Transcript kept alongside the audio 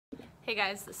Hey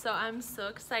guys, so I'm so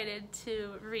excited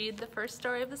to read the first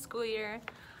story of the school year.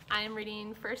 I am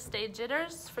reading First Day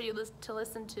Jitters for you to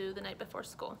listen to the night before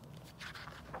school.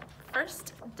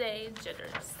 First Day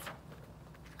Jitters.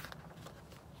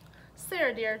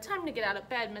 Sarah dear, time to get out of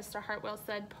bed, Mr. Hartwell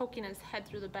said, poking his head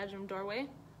through the bedroom doorway.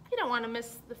 You don't want to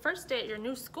miss the first day at your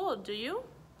new school, do you?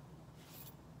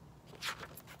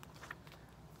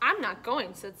 I'm not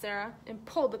going, said Sarah, and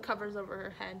pulled the covers over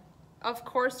her head. Of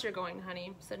course you're going,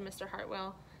 honey, said Mr.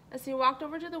 Hartwell, as he walked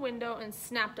over to the window and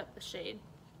snapped up the shade.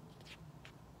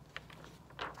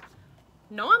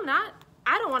 No, I'm not.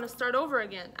 I don't want to start over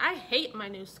again. I hate my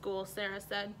new school, Sarah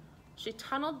said. She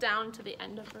tunneled down to the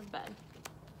end of her bed.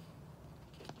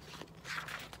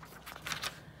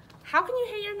 How can you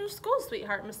hate your new school,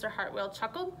 sweetheart? Mr. Hartwell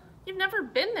chuckled. You've never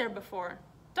been there before.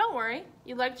 Don't worry.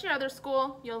 You liked your other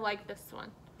school. You'll like this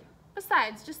one.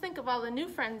 Besides, just think of all the new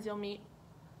friends you'll meet.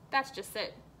 That's just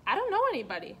it. I don't know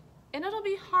anybody, and it'll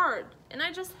be hard, and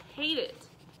I just hate it.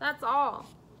 That's all.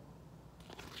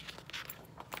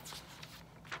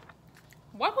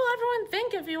 What will everyone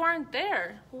think if you aren't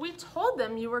there? We told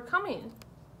them you were coming.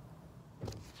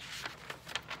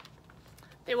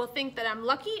 They will think that I'm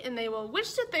lucky, and they will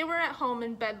wish that they were at home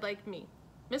in bed like me.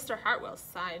 Mr. Hartwell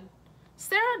sighed.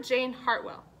 Sarah Jane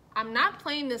Hartwell, I'm not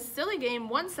playing this silly game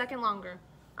 1 second longer.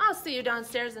 I'll see you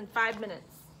downstairs in 5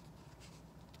 minutes.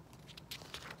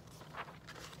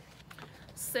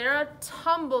 Sarah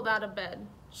tumbled out of bed.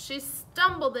 She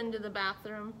stumbled into the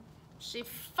bathroom. She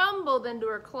fumbled into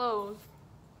her clothes.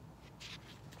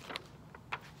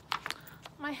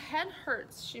 My head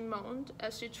hurts, she moaned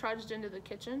as she trudged into the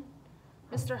kitchen.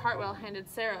 Mr. Hartwell handed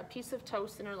Sarah a piece of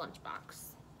toast in her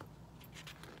lunchbox.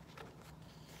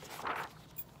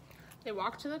 They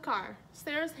walked to the car.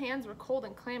 Sarah's hands were cold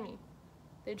and clammy.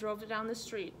 They drove down the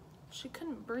street. She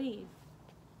couldn't breathe.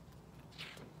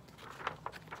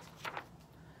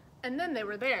 And then they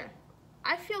were there.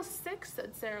 I feel sick,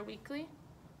 said Sarah weakly.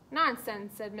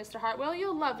 Nonsense, said Mr. Hartwell.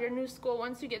 You'll love your new school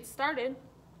once you get started.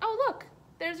 Oh, look,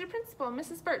 there's your principal,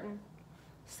 Mrs. Burton.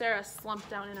 Sarah slumped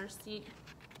down in her seat.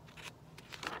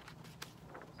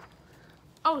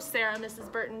 Oh, Sarah,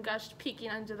 Mrs. Burton gushed,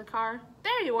 peeking into the car.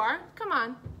 There you are. Come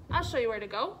on. I'll show you where to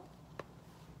go.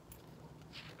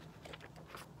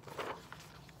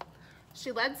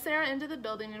 She led Sarah into the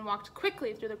building and walked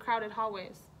quickly through the crowded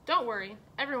hallways. Don't worry,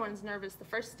 everyone's nervous the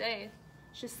first day,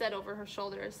 she said over her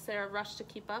shoulder as Sarah rushed to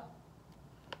keep up.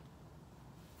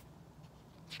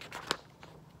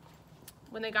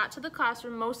 When they got to the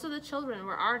classroom, most of the children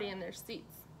were already in their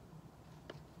seats.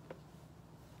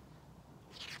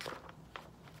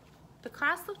 The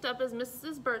class looked up as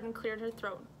Mrs. Burton cleared her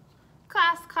throat.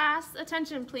 Class,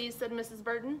 attention please, said Mrs.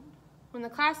 Burton. When the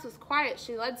class was quiet,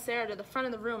 she led Sarah to the front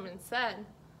of the room and said,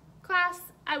 Class,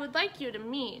 I would like you to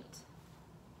meet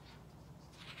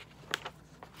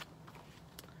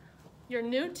your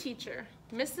new teacher,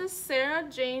 Mrs. Sarah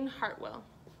Jane Hartwell.